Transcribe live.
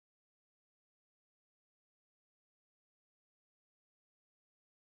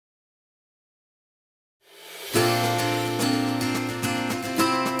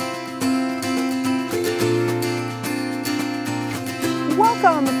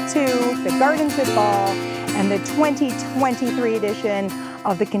to the Gardens at Ball and the 2023 edition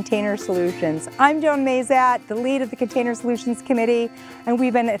of the Container Solutions. I'm Joan Mazat, the lead of the Container Solutions Committee, and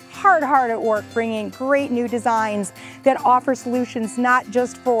we've been hard at work bringing great new designs that offer solutions not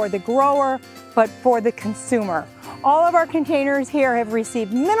just for the grower, but for the consumer. All of our containers here have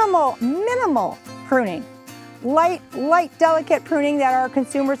received minimal pruning. Light, delicate pruning that our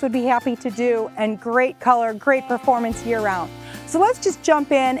consumers would be happy to do, and great color, great performance year-round. So let's just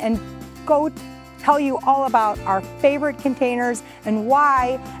jump in and go tell you all about our favorite containers and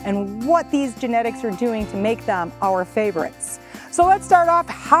why and what these genetics are doing to make them our favorites. So let's start off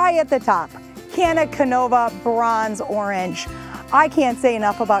high at the top. Canna Canova Bronze Orange. I can't say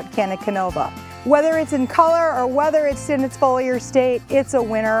enough about Canna Canova. Whether it's in color or whether it's in its foliar state, it's a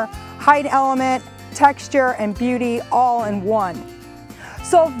winner. Height element, texture, and beauty all in one.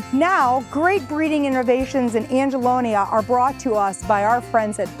 So now, great breeding innovations in Angelonia are brought to us by our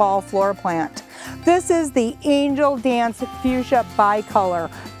friends at Ball Floor Plant. This is the Angel Dance Fuchsia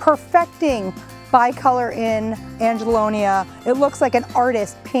Bicolor, perfecting bicolor in Angelonia. It looks like an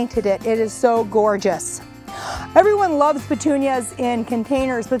artist painted it. It is so gorgeous. Everyone loves petunias in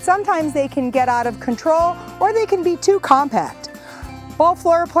containers, but sometimes they can get out of control or they can be too compact. Ball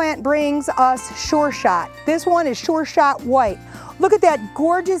Floor Plant brings us Sure Shot. This one is Sure Shot White. Look at that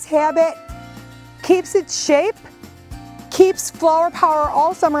gorgeous habit. Keeps its shape, keeps flower power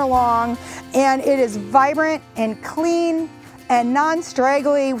all summer long, and it is vibrant and clean and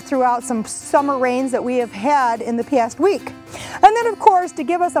non-straggly throughout some summer rains that we have had in the past week. And then of course, to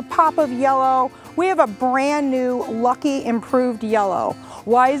give us a pop of yellow, we have a brand new Lucky Improved Yellow.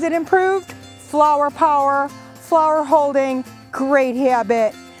 Why is it improved? Flower power, flower holding, great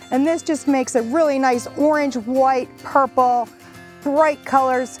habit. And this just makes a really nice orange, white, purple, bright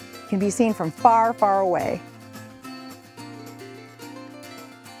colors, can be seen from far away.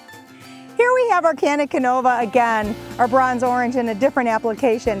 Here we have our Canna Canova again, our bronze orange in a different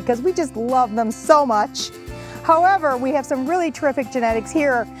application because we just love them so much. However, we have some really terrific genetics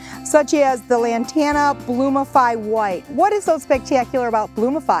here, such as the Lantana Bloomify White. What is so spectacular about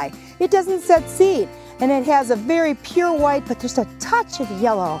Bloomify? It doesn't set seed, and it has a very pure white, but there's a touch of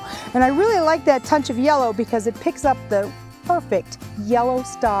yellow. And I really like that touch of yellow because it picks up the perfect yellow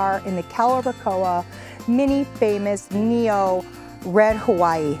star in the Calibrachoa Mini Famous Neo Red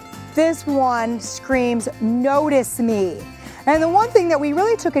Hawaii. This one screams, notice me. And the one thing that we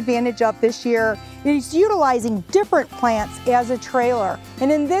really took advantage of this year is utilizing different plants as a trailer.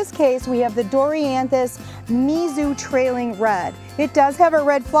 And in this case, we have the Dorianthus Mizu Trailing Red. It does have a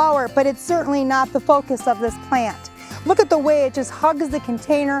red flower, but it's certainly not the focus of this plant. Look at the way it just hugs the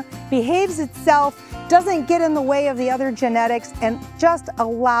container, behaves itself, doesn't get in the way of the other genetics, and just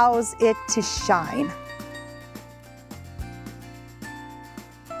allows it to shine.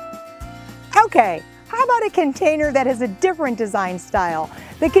 Okay, how about a container that has a different design style?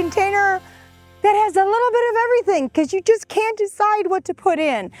 The container that has a little bit of everything, because you just can't decide what to put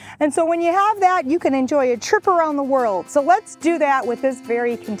in. And so when you have that, you can enjoy a trip around the world. So let's do that with this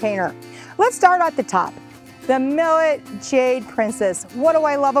very container. Let's start at the top. The Millet Jade Princess. What do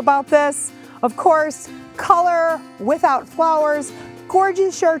I love about this? Of course, color without flowers,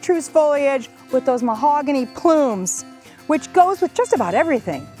 gorgeous chartreuse foliage with those mahogany plumes, which goes with just about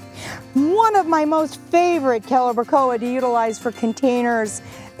everything. One of my most favorite Calibrachoa to utilize for containers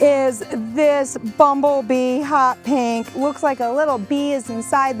is this Bumblebee Hot Pink. Looks like a little bee is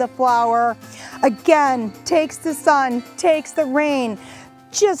inside the flower. Again, takes the sun, takes the rain,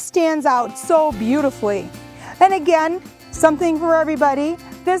 just stands out so beautifully. And again, something for everybody.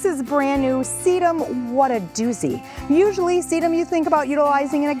 This is brand new Sedum. What a doozy. Usually Sedum you think about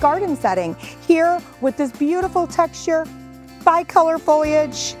utilizing in a garden setting. Here with this beautiful texture, bicolor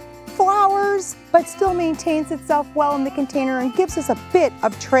foliage, flowers, but still maintains itself well in the container and gives us a bit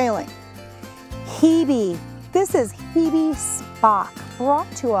of trailing. Hebe. This is Hebe Spock, brought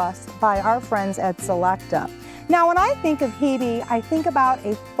to us by our friends at Selecta. Now when I think of Hebe, I think about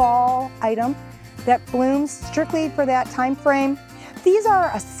a fall item that blooms strictly for that time frame. These are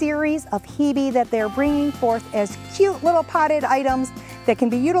a series of Hebe that they're bringing forth as cute little potted items that can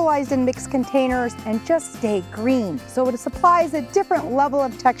be utilized in mixed containers and just stay green. So it supplies a different level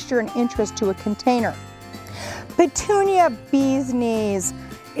of texture and interest to a container. Petunia Bee's Knees.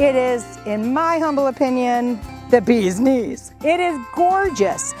 It is, in my humble opinion, the bee's knees. It is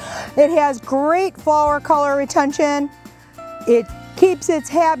gorgeous. It has great flower color retention. It keeps its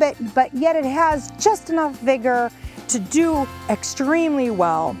habit, but yet it has just enough vigor to do extremely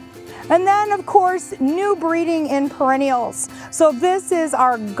well. And then, of course, new breeding in perennials. So this is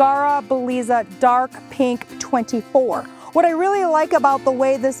our Gara Beliza Dark Pink 24. What I really like about the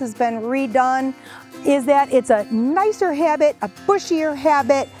way this has been redone is that it's a nicer habit, a bushier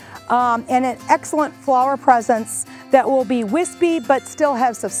habit, and an excellent flower presence that will be wispy but still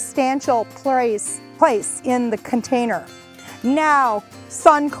have substantial place in the container. Now,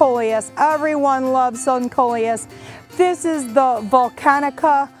 sun coleus. Everyone loves sun coleus. This is the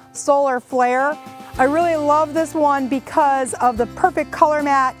Volcanica Solar Flare. I really love this one because of the perfect color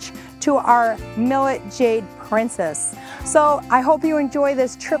match to our Millet Jade Princess. So I hope you enjoy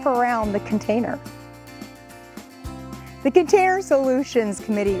this trip around the container. The Container Solutions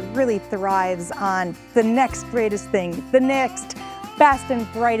Committee really thrives on the next greatest thing, the next best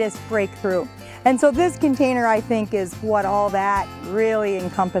and brightest breakthrough. And so this container, I think, is what all that really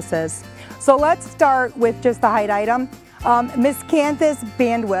encompasses. So let's start with just the height item. Miscanthus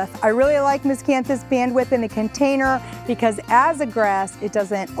bandwidth. I really like Miscanthus bandwidth in a container because as a grass, it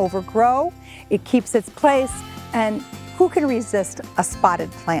doesn't overgrow, it keeps its place, and who can resist a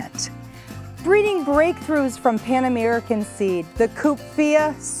spotted plant? Breeding breakthroughs from Pan American seed, the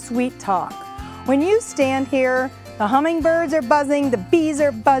Kupfia Sweet Talk. When you stand here, the hummingbirds are buzzing, the bees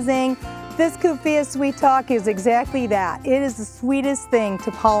are buzzing. This Kupfia Sweet Talk is exactly that. It is the sweetest thing to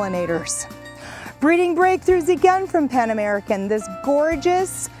pollinators. Breeding breakthroughs again from Pan American, this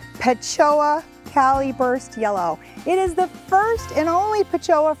gorgeous Pechoa Cali Burst Yellow. It is the first and only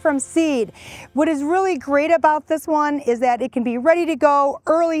Pechoa from seed. What is really great about this one is that it can be ready to go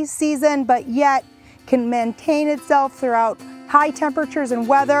early season, but yet can maintain itself throughout high temperatures and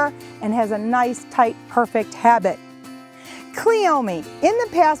weather and has a nice, tight, perfect habit. Cleome. In the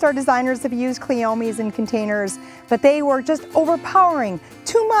past, our designers have used Cleomes in containers, but they were just overpowering,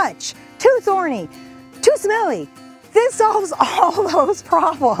 too much, too thorny, too smelly. This solves all those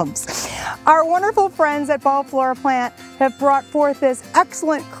problems. Our wonderful friends at Ball Flora Plant have brought forth this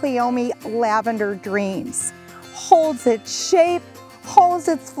excellent Cleome Lavender Dreams. Holds its shape, holds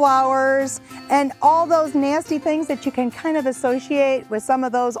its flowers, and all those nasty things that you can kind of associate with some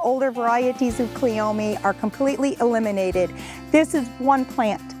of those older varieties of Cleome are completely eliminated. This is one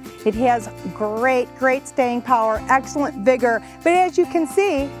plant. It has great staying power, excellent vigor, but as you can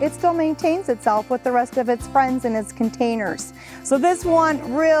see, it still maintains itself with the rest of its friends in its containers. So this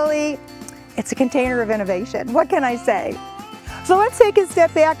one really, it's a container of innovation. What can I say? So let's take a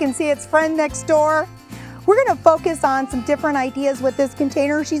step back and see its friend next door. We're going to focus on some different ideas with this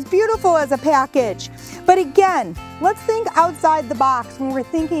container. She's beautiful as a package. But again, let's think outside the box when we're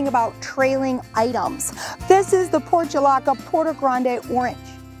thinking about trailing items. This is the Portulaca Porto Grande Orange.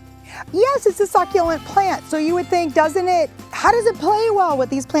 Yes, it's a succulent plant, so you would think, how does it play well with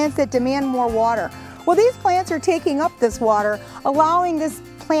these plants that demand more water? Well, these plants are taking up this water, allowing this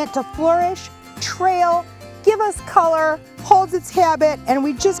plant to flourish, trail, give us color, holds its habit, and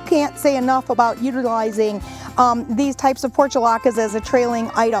we just can't say enough about utilizing these types of portulacas as a trailing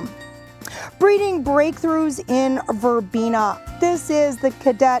item. Breeding breakthroughs in verbena. This is the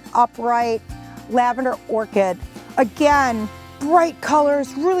Cadet Upright Lavender Orchid. Again, bright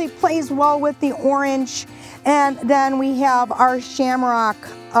colors, really plays well with the orange. And then we have our Shamrock,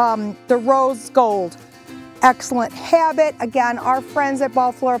 the Rose Gold. Excellent habit. Again, our friends at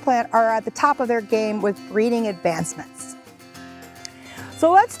Ball Flora Plant are at the top of their game with breeding advancements.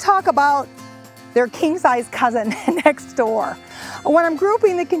 So let's talk about their king-size cousin next door. When I'm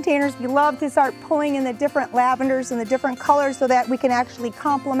grouping the containers, we love to start pulling in the different lavenders and the different colors so that we can actually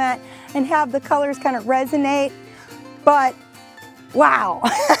complement and have the colors kind of resonate. But wow.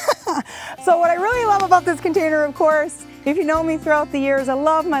 So what I really love about this container, of course, if you know me throughout the years, I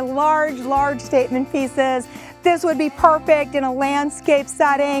love my large statement pieces. This would be perfect in a landscape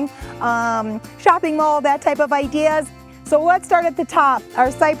setting, shopping mall, that type of ideas. So let's start at the top,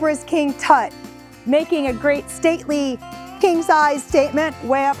 our Cypress King Tut, making a great stately king-size statement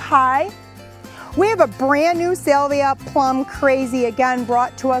way up high. We have a brand new Salvia Plum Crazy, again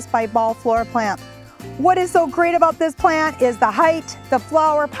brought to us by Ball Flora Plant. What is so great about this plant is the height, the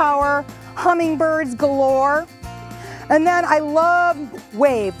flower power, hummingbirds galore. And then I love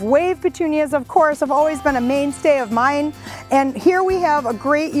Wave. Wave petunias, of course, have always been a mainstay of mine. And here we have a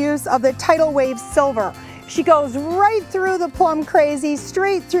great use of the Tidal Wave Silver. She goes right through the Plum Crazy,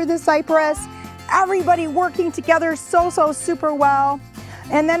 straight through the cypress. Everybody working together so super well.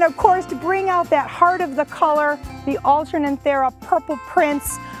 And then, of course, to bring out that heart of the color, the Alternanthera Purple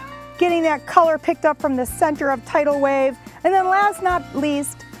Prince, getting that color picked up from the center of Tidal Wave. And then last not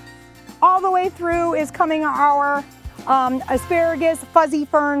least, all the way through is coming our Asparagus Fuzzy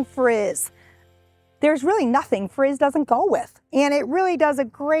Fern Frizz. There's really nothing frizz doesn't go with. And it really does a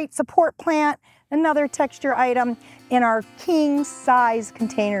great support plant, another texture item in our king size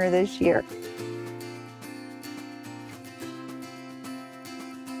container this year.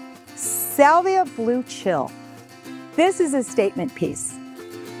 Salvia Blue Chill. This is a statement piece.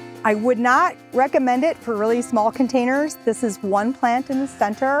 I would not recommend it for really small containers. This is one plant in the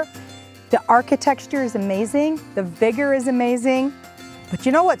center. The architecture is amazing. The vigor is amazing. But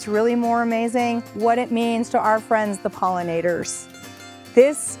you know what's really more amazing? What it means to our friends, the pollinators.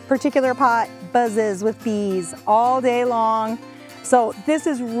 This particular pot buzzes with bees all day long. So this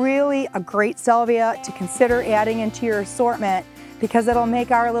is really a great salvia to consider adding into your assortment because it'll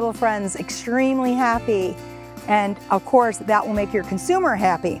make our little friends extremely happy. And of course, that will make your consumer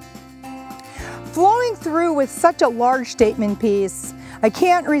happy. Flowing through with such a large statement piece, I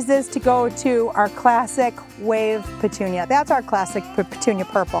can't resist to go to our classic wave petunia. That's our classic petunia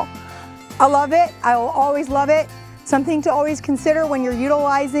purple. I love it. I will always love it. Something to always consider when you're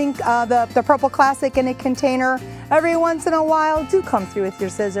utilizing the purple classic in a container. Every once in a while, do come through with your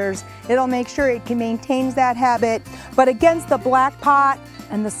scissors. It'll make sure it maintains that habit. But against the black pot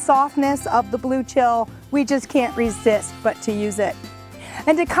and the softness of the Blue Chill, we just can't resist but to use it.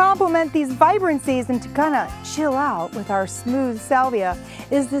 And to complement these vibrancies and to kind of chill out with our smooth salvia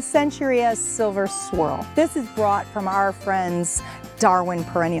is the Centuria Silver Swirl. This is brought from our friends Darwin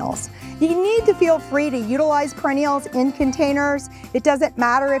Perennials. You need to feel free to utilize perennials in containers. It doesn't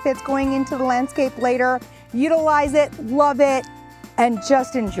matter if it's going into the landscape later. Utilize it, love it, and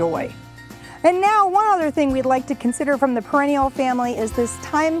just enjoy. And now one other thing we'd like to consider from the perennial family is this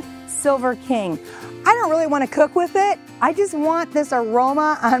Time Silver King. I don't really want to cook with it. I just want this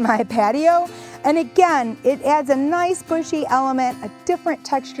aroma on my patio. And again, it adds a nice bushy element, a different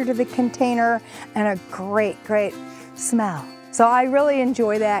texture to the container, and a great, great smell. So I really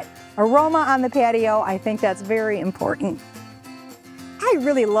enjoy that aroma on the patio. I think that's very important. I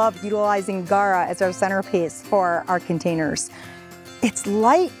really love utilizing Gaura as our centerpiece for our containers. It's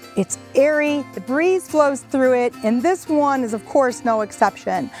light, it's airy, the breeze flows through it, and this one is of course no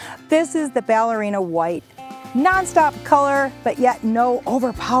exception. This is the Ballerina White. Non-stop color, but yet no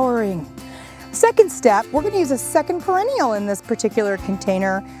overpowering. Second step, we're going to use a second perennial in this particular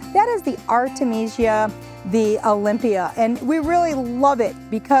container. That is the Artemisia, the Olympia, and we really love it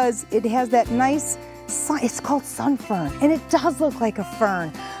because it has that nice, it's called sun fern, and it does look like a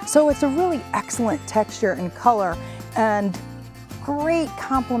fern. So it's a really excellent texture and color, and great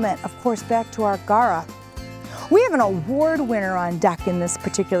complement, of course, back to our Gaura. We have an award winner on deck in this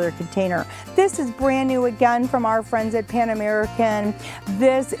particular container. This is brand new again from our friends at Pan American.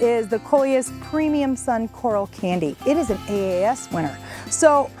 This is the Coleus Premium Sun Coral Candy. It is an AAS winner.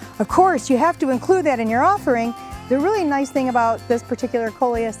 So, of course, you have to include that in your offering. The really nice thing about this particular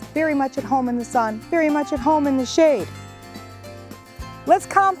Coleus, very much at home in the sun, very much at home in the shade. Let's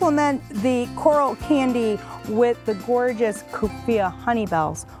complement the coral candy with the gorgeous Kufia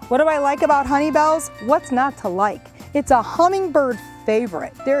Honeybells. What do I like about Honeybells? What's not to like? It's a hummingbird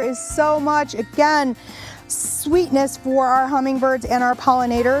favorite. There is so much, again, sweetness for our hummingbirds and our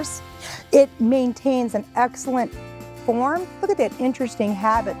pollinators. It maintains an excellent form. Look at that interesting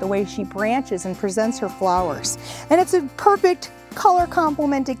habit, the way she branches and presents her flowers. And it's a perfect color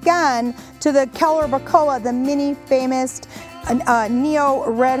complement again to the Caulerbacoa, the mini famous Neo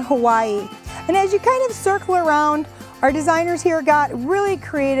Red Hawaii. And as you kind of circle around, our designers here got really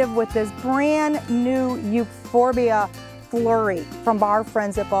creative with this brand new Euphorbia flurry from our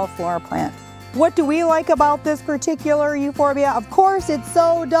friends at Ball Flora Plant. What do we like about this particular Euphorbia? Of course, it's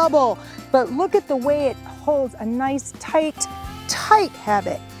so double, but look at the way it holds a nice tight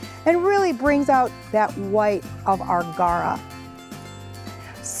habit and really brings out that white of our Gaura.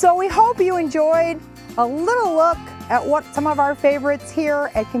 So we hope you enjoyed a little look at what some of our favorites here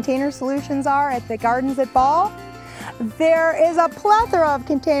at Container Solutions are at the Gardens at Ball. There is a plethora of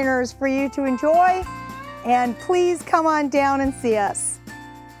containers for you to enjoy, and please come on down and see us.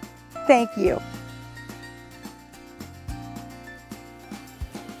 Thank you.